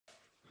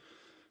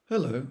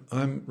Hello,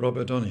 I'm Rob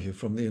O Donoghue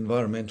from the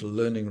Environmental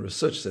Learning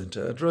Research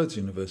Centre at Rhodes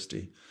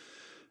University.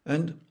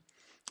 And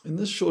in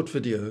this short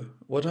video,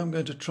 what I'm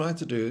going to try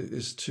to do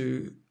is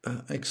to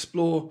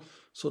explore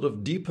sort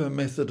of deeper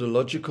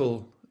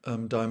methodological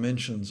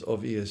dimensions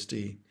of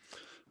ESD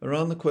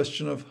around the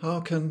question of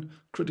how can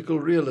critical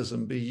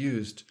realism be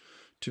used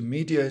to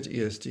mediate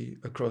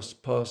ESD across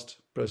past,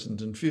 present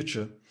and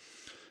future.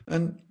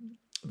 And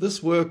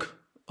this work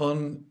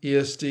on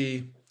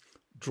ESD,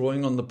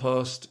 drawing on the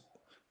past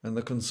and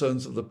the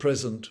concerns of the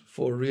present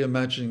for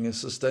reimagining a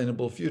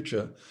sustainable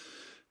future,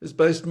 is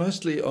based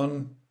mostly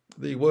on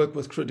the work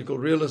with critical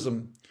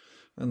realism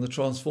and the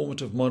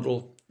transformative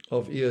model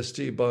of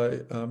ESD by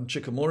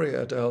Chikamori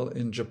et al.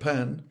 In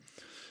Japan,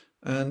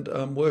 and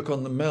work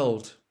on the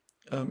MELD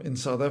in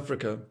South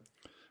Africa,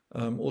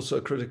 also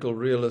a critical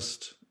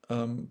realist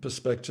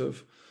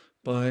perspective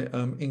by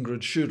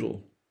Ingrid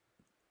Schudel.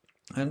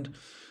 And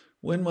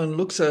when one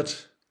looks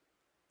at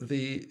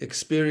the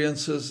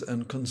experiences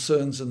and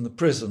concerns in the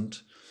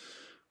present,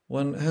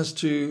 one has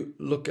to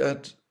look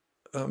at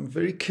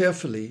very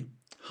carefully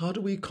how do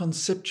we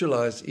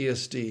conceptualize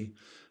ESD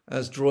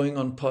as drawing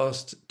on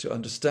past to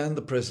understand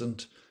the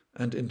present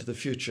and into the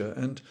future.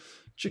 And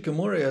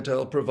Chikamori et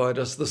al. Provide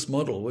us this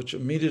model, which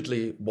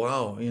immediately,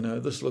 wow,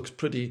 this looks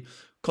pretty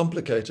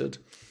complicated.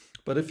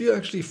 But if you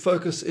actually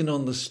focus in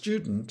on the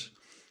student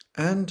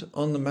and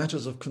on the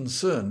matters of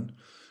concern,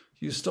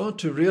 you start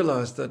to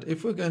realize that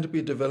if we're going to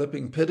be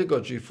developing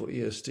pedagogy for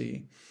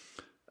ESD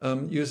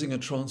using a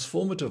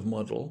transformative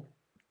model,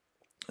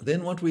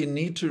 then what we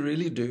need to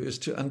really do is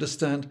to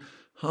understand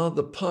how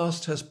the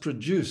past has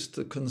produced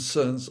the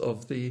concerns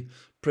of the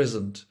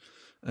present.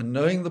 And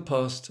knowing the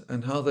past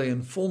and how they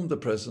inform the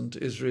present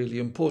is really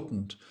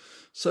important.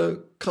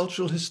 So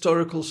cultural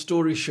historical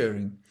story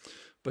sharing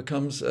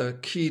becomes a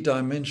key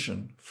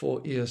dimension for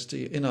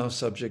ESD in our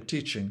subject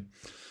teaching,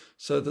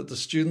 so that the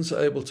students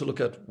are able to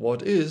look at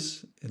what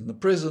is in the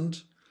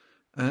present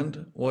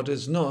and what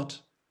is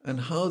not, and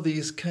how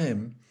these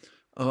came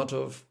out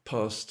of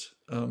past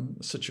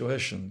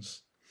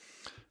situations.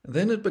 And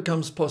then it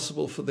becomes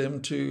possible for them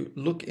to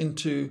look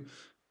into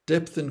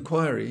depth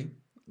inquiry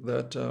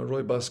that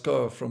Roy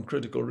Bhaskar from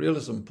Critical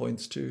Realism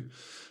points to,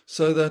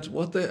 so that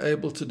what they're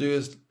able to do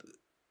is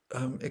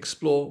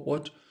explore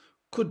what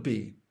could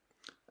be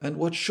and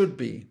what should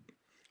be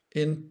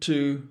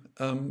into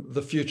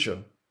the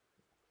future.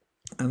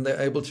 And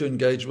they're able to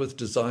engage with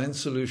design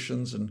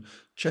solutions and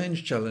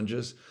change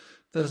challenges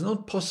that is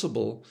not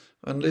possible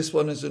unless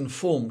one is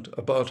informed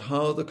about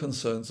how the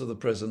concerns of the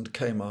present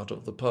came out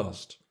of the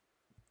past.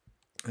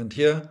 And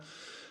here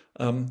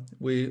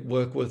we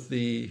work with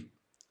the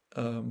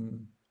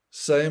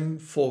same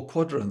four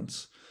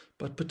quadrants,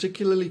 but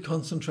particularly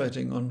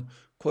concentrating on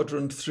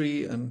quadrant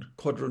 3 and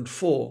quadrant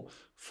 4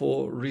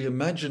 for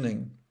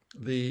reimagining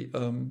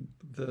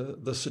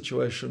the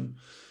situation,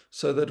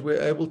 so that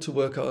we're able to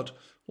work out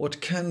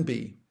what can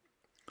be.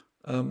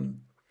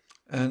 And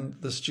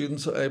the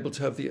students are able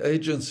to have the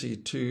agency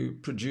to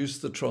produce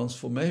the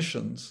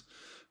transformations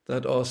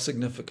that are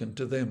significant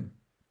to them.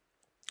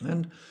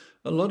 And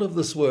a lot of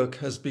this work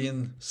has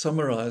been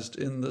summarized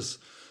in this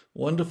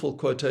wonderful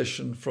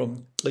quotation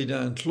from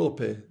Ida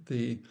Ntlope,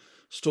 the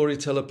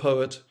storyteller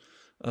poet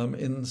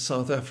in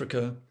South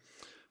Africa.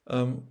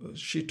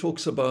 She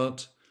talks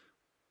about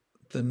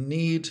the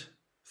need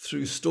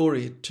through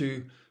story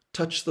to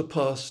touch the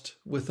past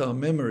with our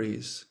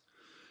memories,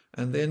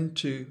 and then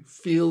to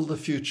feel the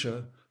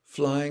future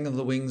flying on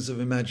the wings of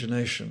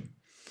imagination.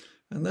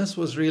 And this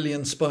was really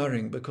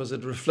inspiring because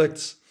it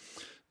reflects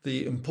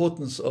the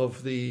importance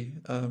of the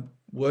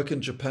work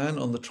in Japan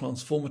on the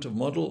transformative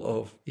model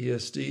of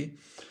ESD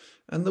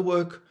and the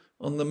work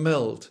on the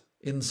MELD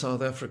in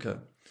South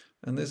Africa.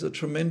 And there's a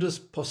tremendous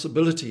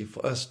possibility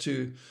for us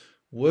to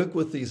work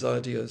with these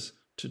ideas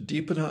to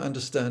deepen our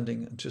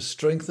understanding and to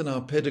strengthen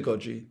our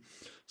pedagogy,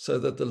 so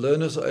that the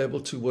learners are able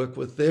to work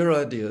with their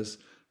ideas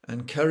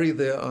and carry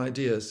their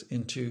ideas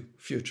into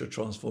future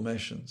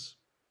transformations.